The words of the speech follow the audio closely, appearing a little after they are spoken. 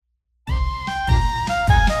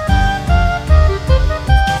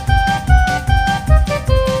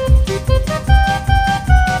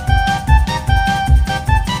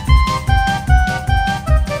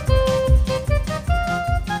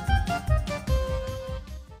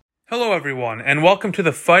Hello, everyone, and welcome to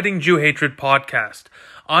the Fighting Jew Hatred podcast.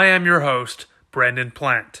 I am your host, Brandon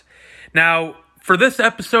Plant. Now, for this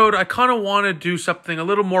episode, I kind of want to do something a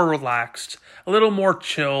little more relaxed, a little more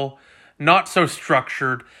chill, not so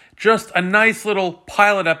structured, just a nice little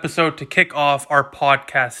pilot episode to kick off our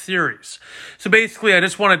podcast series. So basically, I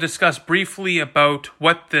just want to discuss briefly about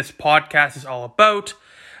what this podcast is all about.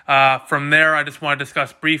 From there, I just want to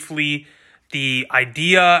discuss briefly the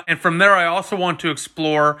idea, and from there I also want to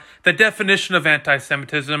explore the definition of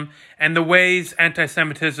anti-Semitism and the ways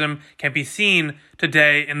anti-Semitism can be seen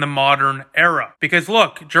today in the modern era. Because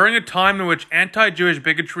look, during a time in which anti-Jewish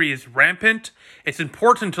bigotry is rampant, it's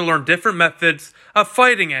important to learn different methods of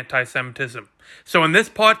fighting anti-Semitism. So in this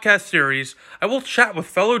podcast series, I will chat with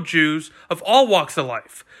fellow Jews of all walks of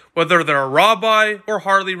life, whether they're a rabbi or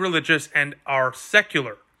hardly religious and are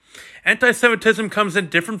secular. Anti-Semitism comes in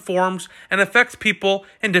different forms and affects people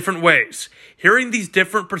in different ways. Hearing these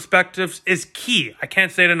different perspectives is key. I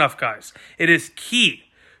can't say it enough, guys. It is key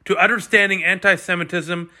to understanding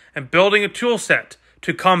anti-Semitism and building a toolset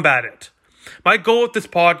to combat it. My goal with this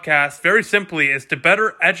podcast, very simply, is to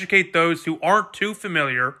better educate those who aren't too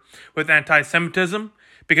familiar with anti-Semitism.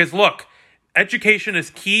 Because look, education is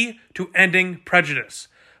key to ending prejudice.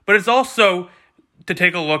 But it's also to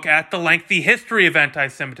take a look at the lengthy history of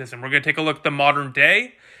anti-Semitism. We're going to take a look at the modern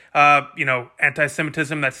day,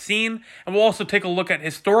 anti-Semitism that's seen, and we'll also take a look at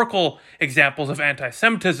historical examples of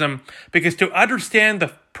anti-Semitism, because to understand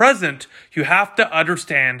the present, you have to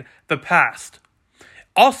understand the past.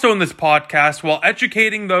 Also in this podcast, while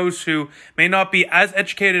educating those who may not be as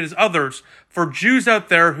educated as others, for Jews out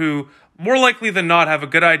there who more likely than not have a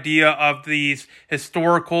good idea of these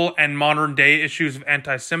historical and modern day issues of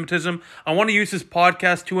anti-Semitism, I want to use this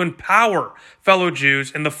podcast to empower fellow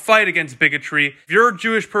Jews in the fight against bigotry. If you're a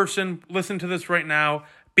Jewish person, listen to this right now.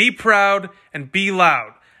 Be proud and be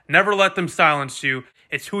loud. Never let them silence you.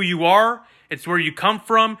 It's who you are. It's where you come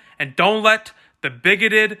from. And don't let the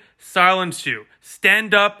bigoted silence you.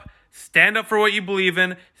 Stand up. Stand up for what you believe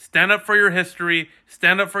in. Stand up for your history.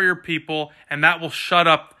 Stand up for your people. And that will shut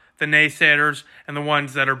up the naysayers and the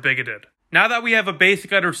ones that are bigoted. Now that we have a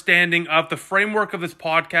basic understanding of the framework of this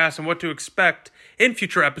podcast and what to expect in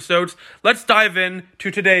future episodes, let's dive in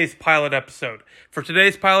to today's pilot episode. For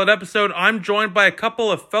today's pilot episode, I'm joined by a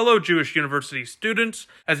couple of fellow Jewish university students.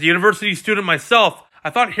 As a university student myself, I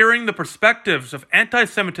thought hearing the perspectives of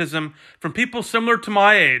anti-Semitism from people similar to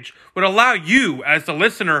my age would allow you, as the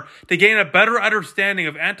listener, to gain a better understanding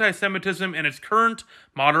of anti-Semitism in its current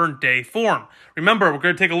modern-day form. Remember, we're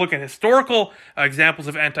going to take a look at historical examples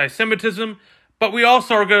of anti-Semitism, but we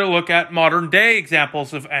also are going to look at modern-day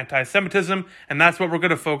examples of anti-Semitism, and that's what we're going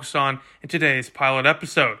to focus on in today's pilot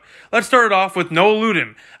episode. Let's start it off with Noah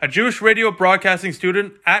Luden, a Jewish radio broadcasting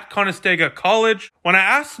student at Conestoga College. When I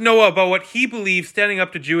asked Noah about what he believes standing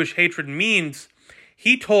up to Jewish hatred means,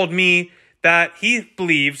 he told me that he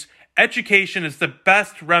believes education is the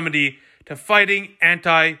best remedy to fighting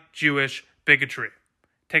anti-Jewish bigotry.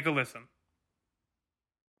 Take a listen.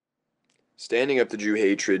 Standing up to Jew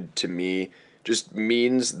hatred, to me, just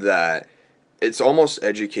means that it's almost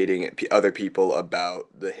educating other people about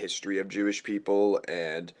the history of Jewish people,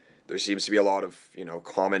 and there seems to be a lot of,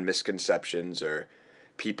 common misconceptions or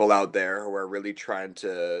people out there who are really trying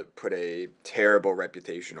to put a terrible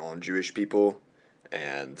reputation on Jewish people.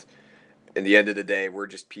 And in the end of the day, we're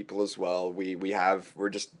just people as well. We're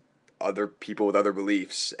just other people with other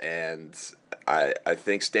beliefs, and I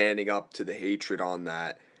think standing up to the hatred on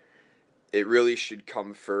that, it really should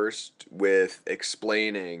come first with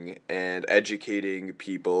explaining and educating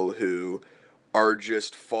people who are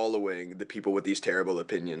just following the people with these terrible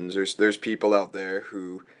opinions. There's people out there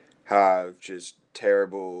who have just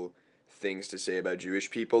terrible things to say about Jewish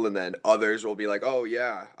people, and then others will be like, oh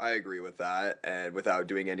yeah, I agree with that, and without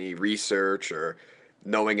doing any research or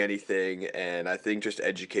knowing anything. And I think just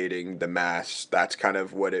educating the mass, that's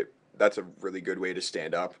a really good way to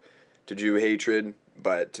stand up to Jew hatred.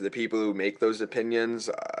 But to the people who make those opinions,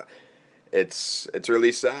 it's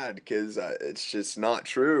really sad, because it's just not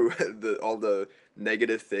true. All the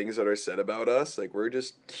negative things that are said about us, like, we're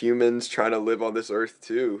just humans trying to live on this earth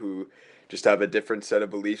too, who just have a different set of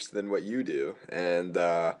beliefs than what you do. And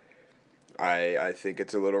I think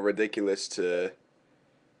it's a little ridiculous to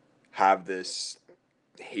have this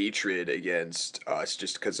hatred against us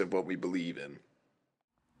just because of what we believe in.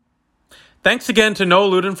 Thanks again to Noah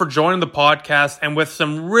Luden for joining the podcast and with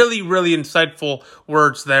some really, really insightful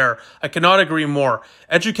words there. I cannot agree more.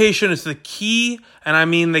 Education is the key, and I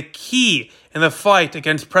mean the key, in the fight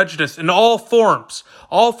against prejudice in all forms.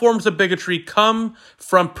 All forms of bigotry come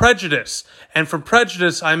from prejudice. And from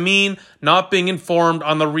prejudice, I mean not being informed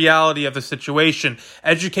on the reality of the situation.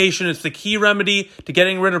 Education is the key remedy to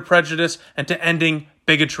getting rid of prejudice and to ending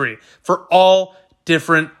bigotry for all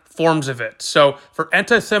different forms of it. So for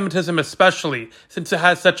anti-Semitism especially, since it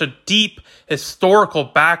has such a deep historical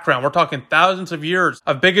background, we're talking thousands of years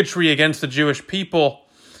of bigotry against the Jewish people,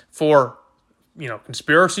 for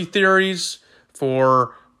conspiracy theories,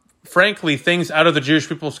 for frankly things out of the Jewish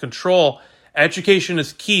people's control. Education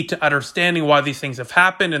is key to understanding why these things have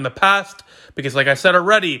happened in the past, because like I said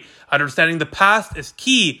already, understanding the past is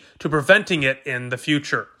key to preventing it in the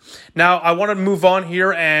future. Now, I want to move on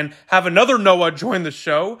here and have another Noah join the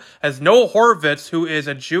show, as Noah Horovitz, who is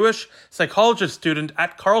a Jewish psychologist student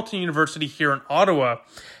at Carleton University here in Ottawa.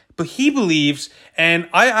 But he believes, and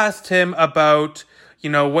I asked him about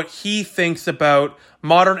what he thinks about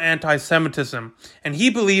modern anti-Semitism. And he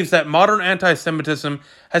believes that modern anti-Semitism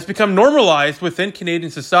has become normalized within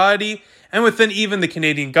Canadian society and within even the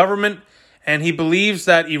Canadian government. And he believes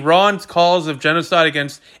that Iran's cause of genocide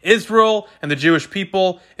against Israel and the Jewish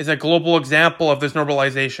people is a global example of this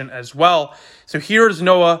normalization as well. So here's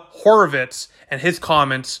Noah Horovitz and his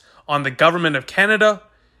comments on the government of Canada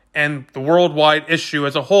and the worldwide issue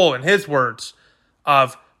as a whole, in his words,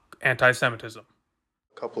 of anti-Semitism.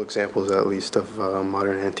 Couple examples at least of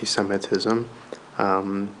modern anti-Semitism.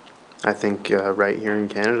 I think right here in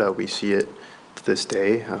Canada we see it to this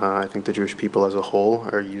day. I think the Jewish people as a whole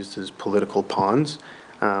are used as political pawns,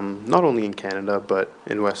 not only in Canada but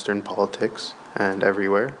in Western politics and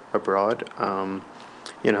everywhere abroad. Our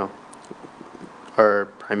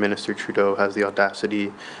Prime Minister Trudeau has the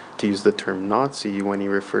audacity to use the term Nazi when he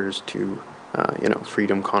refers to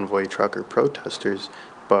Freedom Convoy trucker protesters,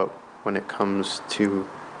 but when it comes to,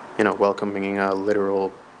 welcoming a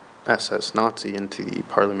literal SS Nazi into the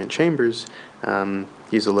Parliament chambers,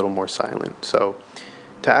 he's a little more silent. So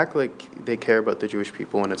to act like they care about the Jewish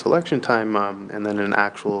people when it's election time, and then in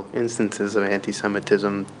actual instances of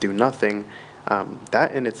anti-Semitism do nothing,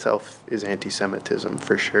 that in itself is anti-Semitism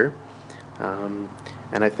for sure. And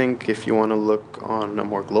I think if you want to look on a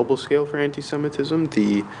more global scale for anti-Semitism,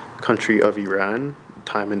 the country of Iran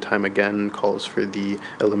time and time again calls for the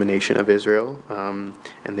elimination of Israel, and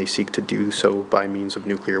they seek to do so by means of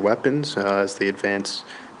nuclear weapons as they advance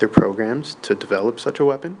their programs to develop such a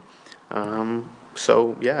weapon.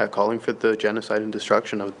 Calling for the genocide and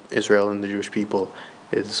destruction of Israel and the Jewish people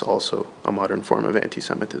is also a modern form of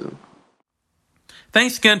anti-Semitism.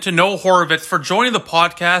 Thanks again to Noah Horovitz for joining the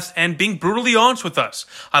podcast and being brutally honest with us.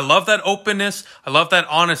 I love that openness. I love that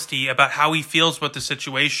honesty about how he feels about the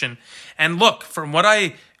situation. And look, from what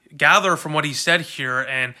I gather from what he said here,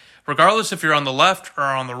 and regardless if you're on the left or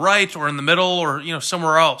on the right or in the middle or,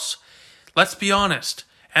 somewhere else, let's be honest.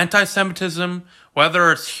 Anti-Semitism, whether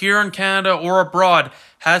it's here in Canada or abroad,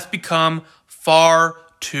 has become far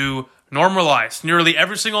too normalized. Nearly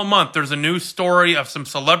every single month, there's a news story of some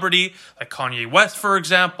celebrity, like Kanye West, for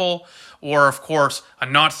example, or, of course, a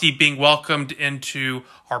Nazi being welcomed into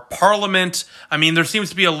our parliament. I mean, there seems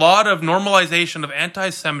to be a lot of normalization of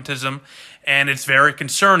anti-Semitism, and it's very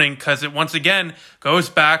concerning because it, once again, goes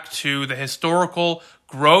back to the historical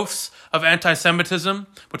growths of anti-Semitism,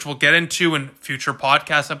 which we'll get into in future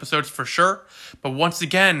podcast episodes for sure. But once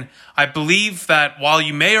again, I believe that while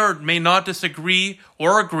you may or may not disagree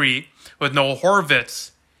or agree with Noah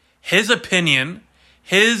Horovitz, his opinion,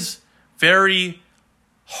 his very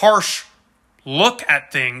harsh look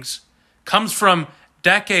at things comes from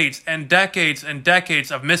decades and decades and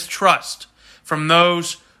decades of mistrust from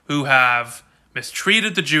those who have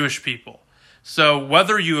mistreated the Jewish people. So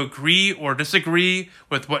whether you agree or disagree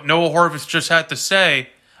with what Noah Horovitz just had to say,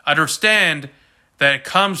 understand that it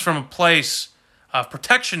comes from a place of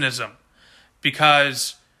protectionism,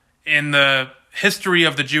 because in the history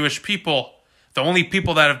of the Jewish people, the only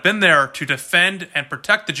people that have been there to defend and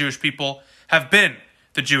protect the Jewish people have been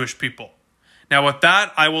the Jewish people. Now, with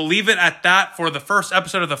that, I will leave it at that for the first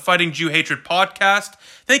episode of the Fighting Jew Hatred podcast.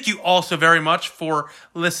 Thank you all so very much for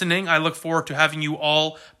listening. I look forward to having you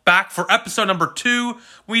all back for episode number 2.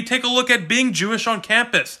 We take a look at being Jewish on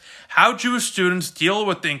campus, how Jewish students deal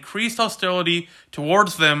with the increased hostility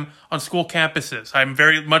towards them on school campuses. I'm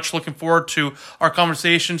very much looking forward to our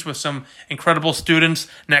conversations with some incredible students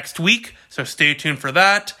next week, so stay tuned for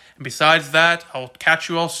that. And besides that, I'll catch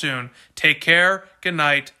you all soon. Take care, good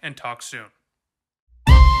night, and talk soon.